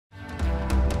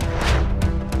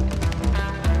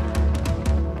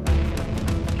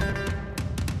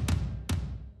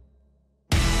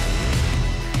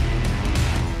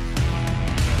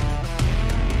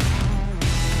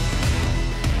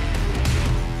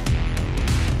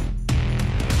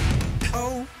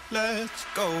let's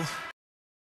go.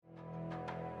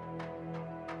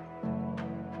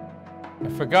 I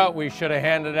forgot we should have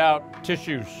handed out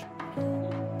tissues.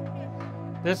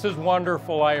 This is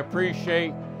wonderful. I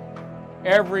appreciate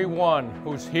everyone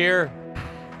who's here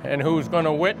and who's going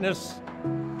to witness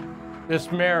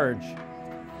this marriage.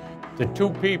 The two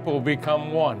people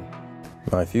become one.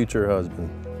 My future husband.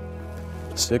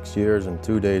 6 years and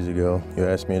 2 days ago, you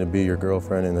asked me to be your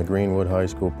girlfriend in the Greenwood High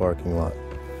School parking lot.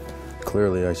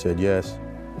 Clearly, I said yes,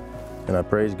 and I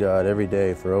praise God every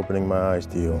day for opening my eyes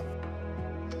to you.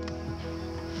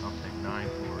 I'll take 9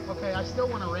 for it. Okay, I still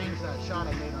want to range that shot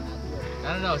I made on that deer.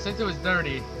 I don't know, since it was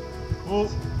dirty,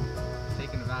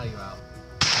 taking the value out.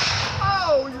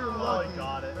 Oh, you're lucky. I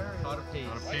got it. Caught a piece.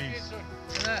 Got a piece.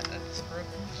 Look at that, that's broken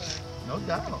flag. No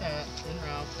doubt. Look at that, in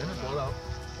route. Didn't blow out.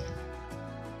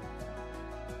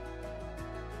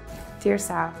 Dear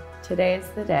Sav, today is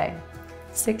the day.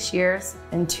 6 years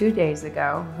and 2 days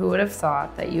ago, who would have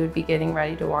thought that you would be getting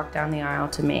ready to walk down the aisle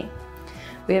to me?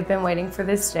 We have been waiting for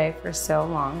this day for so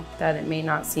long that it may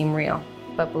not seem real,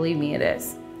 but believe me, it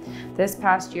is. This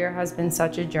past year has been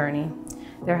such a journey.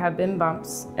 There have been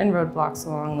bumps and roadblocks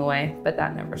along the way, but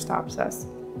that never stops us.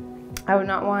 I would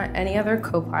not want any other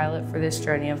co-pilot for this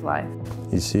journey of life.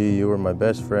 You see, you were my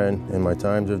best friend in my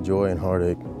times of joy and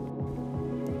heartache.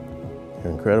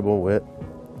 Your incredible wit,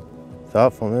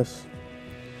 thoughtfulness,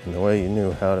 and the way you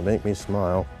knew how to make me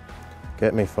smile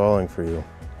kept me falling for you.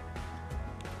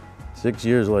 6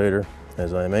 years later,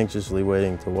 as I am anxiously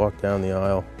waiting to walk down the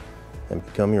aisle and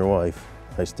become your wife,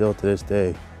 I still to this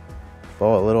day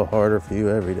fall a little harder for you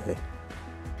every day.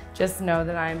 Just know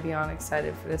that I am beyond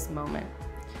excited for this moment.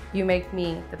 You make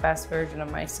me the best version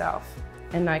of myself,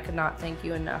 and I could not thank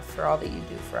you enough for all that you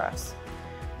do for us.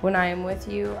 When I am with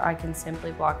you, I can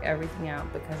simply block everything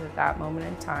out because at that moment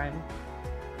in time,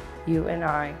 you and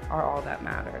I are all that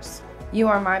matters. You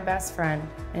are my best friend,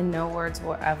 and no words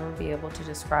will ever be able to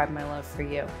describe my love for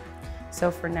you.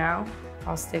 So for now,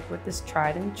 I'll stick with this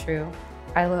tried and true,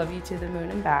 I love you to the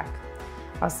moon and back.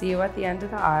 I'll see you at the end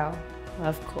of the aisle.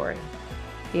 Love, Cory.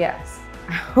 Yes,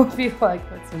 I hope you like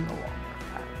what's in the Walmart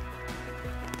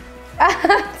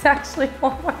bag. It's actually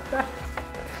Walmart bag.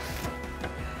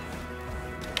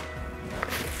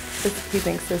 He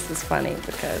thinks this is funny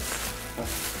because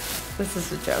this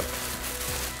is a joke.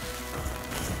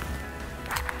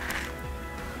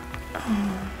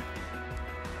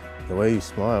 The way you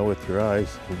smile with your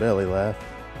eyes and belly laugh.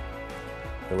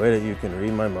 The way that you can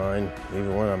read my mind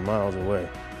even when I'm miles away.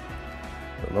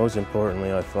 But most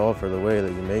importantly, I fall for the way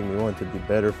that you make me want to be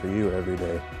better for you every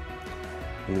day.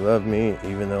 You love me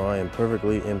even though I am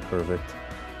perfectly imperfect,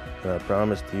 and I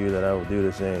promise to you that I will do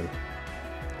the same.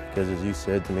 Because as you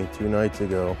said to me 2 nights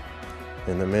ago,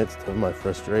 in the midst of my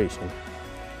frustration,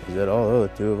 is that although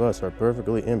the two of us are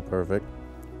perfectly imperfect,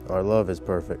 our love is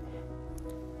perfect.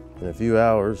 In a few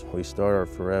hours, we start our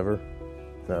forever,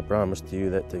 and I promise to you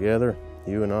that together,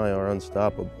 you and I are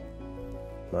unstoppable.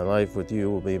 My life with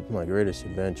you will be my greatest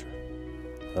adventure.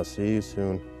 I'll see you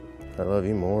soon. I love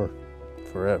you more,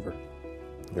 forever.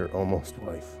 Your almost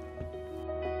wife.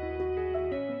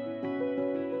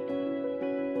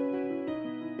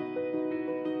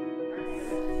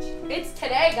 It's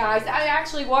today, guys. I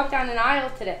actually walked down an aisle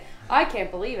today. I can't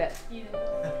believe it.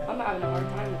 I'm having a hard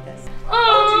time with this.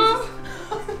 Oh,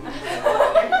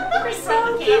 you're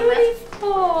so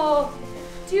beautiful.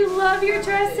 Do you love your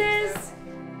dresses?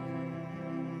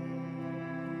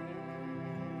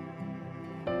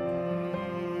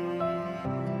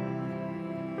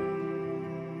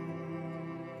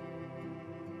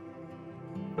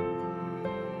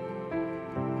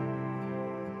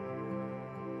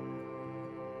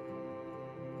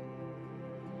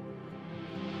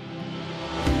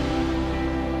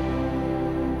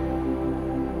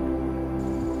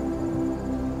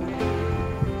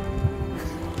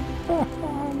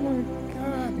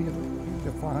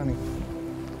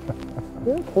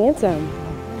 You look handsome.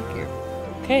 Thank you.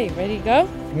 Okay, ready to go?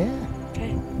 Yeah.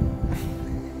 Okay.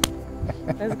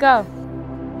 Let's go.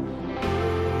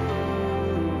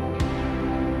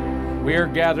 We are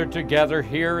gathered together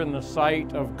here in the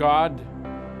sight of God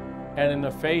and in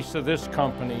the face of this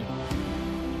company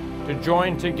to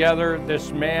join together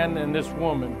this man and this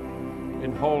woman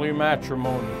in holy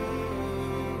matrimony,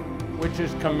 which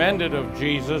is commended of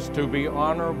Jesus to be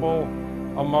honorable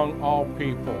among all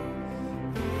people,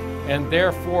 and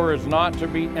therefore is not to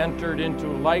be entered into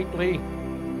lightly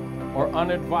or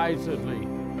unadvisedly,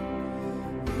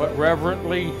 but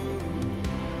reverently,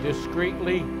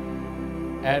 discreetly,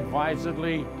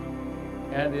 advisedly,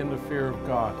 and in the fear of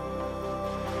God.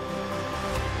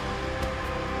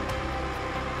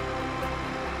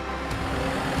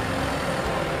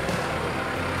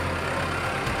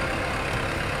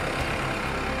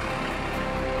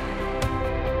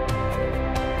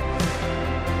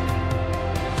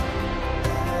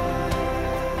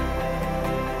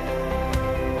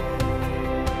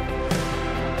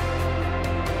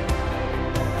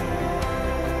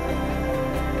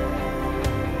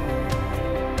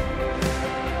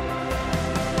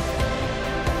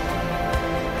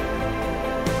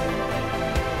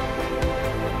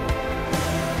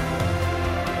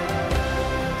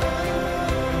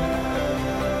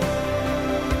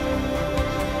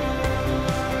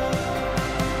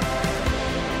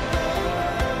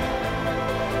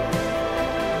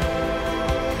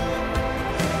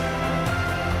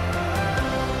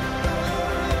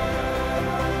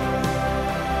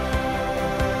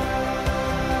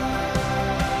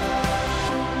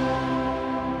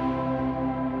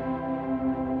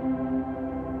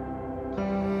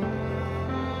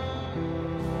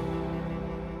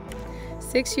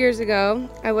 6 years ago,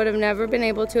 I would have never been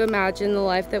able to imagine the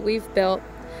life that we've built,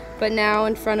 but now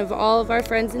in front of all of our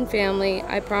friends and family,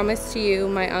 I promise to you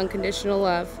my unconditional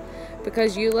love,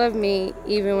 because you love me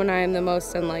even when I am the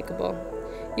most unlikable.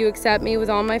 You accept me with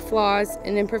all my flaws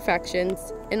and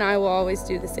imperfections, and I will always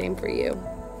do the same for you.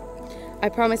 I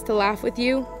promise to laugh with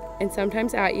you, and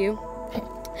sometimes at you,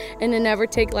 and to never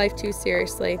take life too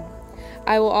seriously.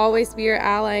 I will always be your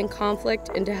ally in conflict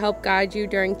and to help guide you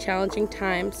during challenging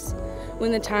times.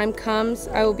 When the time comes,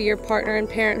 I will be your partner in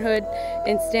parenthood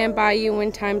and stand by you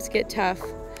when times get tough.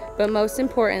 But most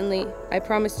importantly, I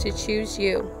promise to choose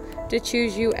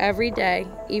you every day,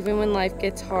 even when life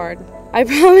gets hard. I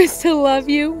promise to love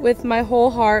you with my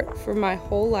whole heart for my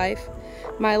whole life.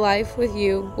 My life with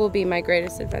you will be my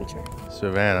greatest adventure.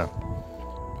 Savannah,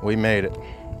 we made it.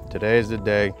 Today is the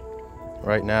day.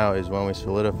 Right now is when we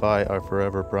solidify our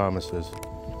forever promises.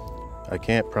 I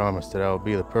can't promise that I will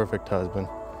be the perfect husband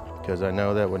because I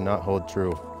know that would not hold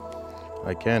true.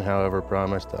 I can, however,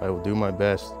 promise that I will do my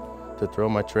best to throw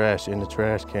my trash in the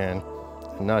trash can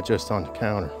and not just on the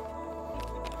counter.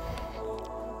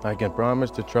 I can promise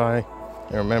to try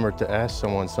and remember to ask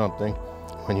someone something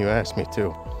when you ask me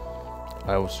to.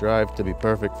 I will strive to be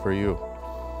perfect for you,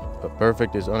 but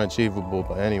perfect is unachievable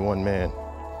by any one man.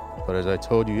 But as I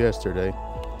told you yesterday,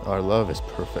 our love is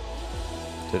perfect.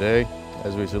 Today,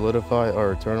 as we solidify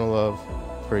our eternal love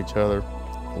for each other,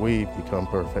 we become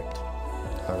perfect.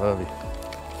 I love you.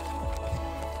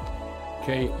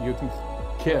 Okay, you can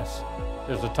kiss.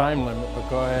 There's a time limit, but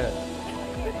go ahead.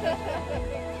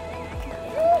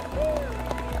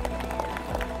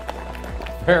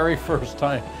 Very first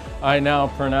time, I now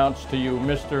pronounce to you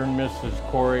Mr. and Mrs.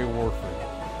 Cory Warford.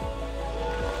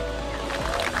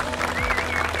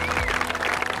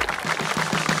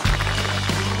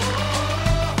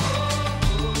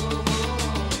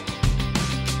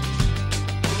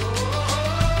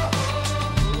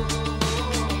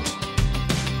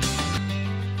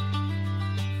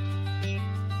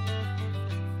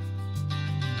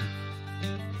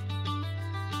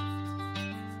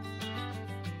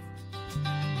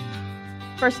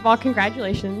 First of all,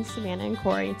 congratulations, Savannah and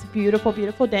Cory. It's a beautiful,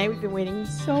 beautiful day. We've been waiting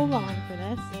so long for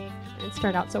this, and it's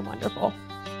turned out so wonderful.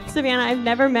 Savannah, I've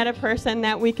never met a person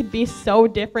that we could be so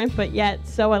different, but yet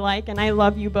so alike, and I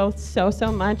love you both so,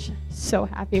 so much. So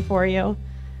happy for you.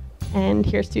 And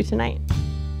here's to tonight.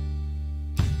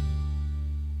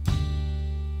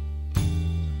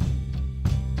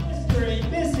 Mr.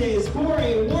 and Mrs.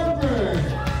 Cory Warford.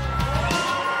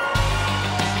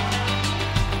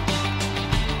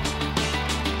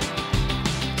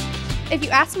 If you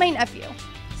ask my nephew,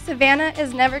 Savannah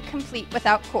is never complete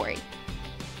without Cory.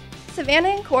 Savannah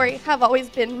and Cory have always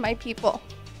been my people,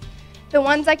 the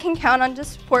ones I can count on to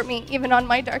support me even on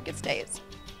my darkest days.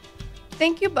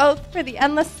 Thank you both for the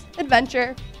endless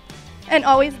adventure and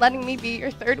always letting me be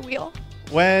your third wheel.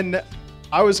 When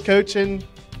I was coaching,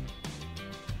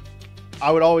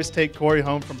 I would always take Cory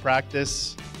home from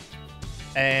practice,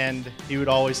 and he would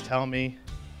always tell me,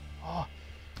 "Oh,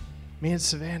 me and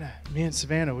Savannah,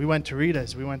 we went to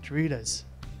Rita's.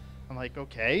 I'm like,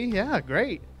 okay, yeah,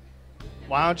 great.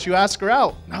 Why don't you ask her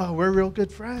out? No, we're real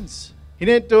good friends. He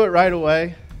didn't do it right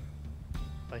away,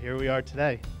 but here we are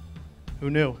today. Who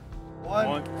knew?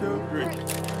 One, two, three.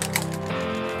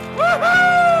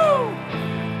 Woohoo!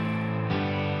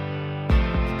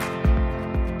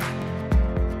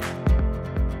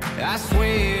 I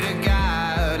swear to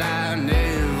God, I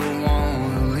never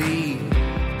want to leave.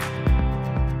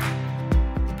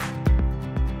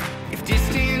 If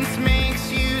distance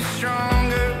makes you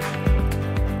stronger,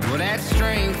 well, that's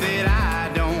strength that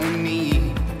I don't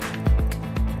need.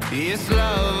 It's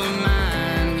love of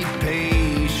mine, be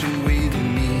patient with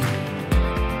me.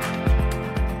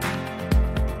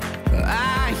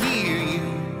 I hear you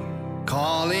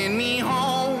calling me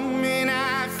home, and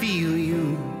I feel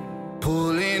you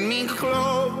pulling me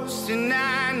close, and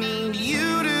I need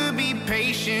you to be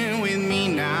patient with me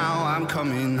now. I'm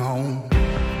coming home.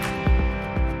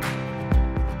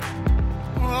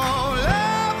 Oh,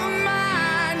 love of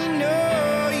mine, you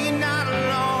know you're not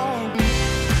alone.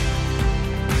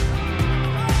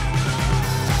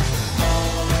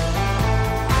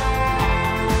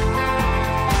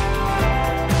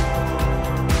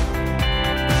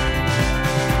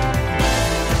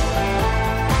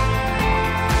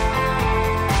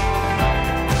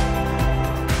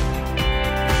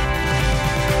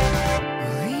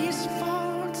 These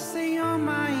faults, they are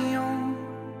my own.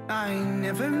 I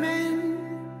never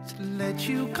meant to let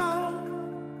you go,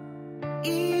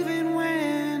 even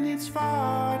when it's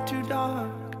far too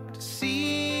dark to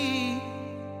see.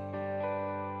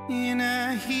 And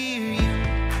I hear you,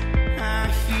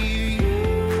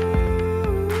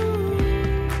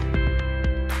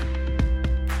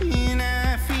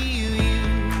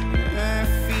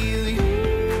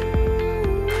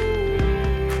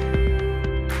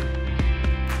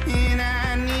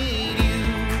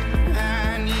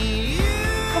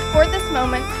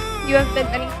 moment, you have been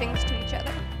many things to each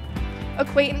other.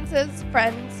 Acquaintances,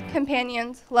 friends,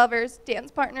 companions, lovers, dance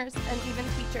partners, and even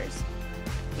teachers.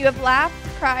 You have laughed,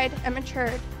 cried, and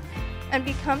matured, and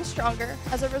become stronger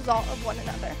as a result of one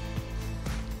another.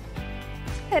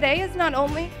 Today is not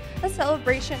only a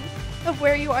celebration of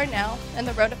where you are now and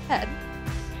the road ahead,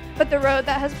 but the road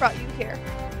that has brought you here.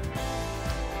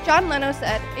 John Lennon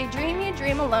said, "A dream you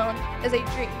dream alone is a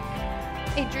dream.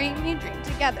 A dream you dream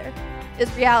together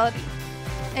is reality,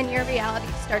 and your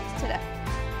reality starts today."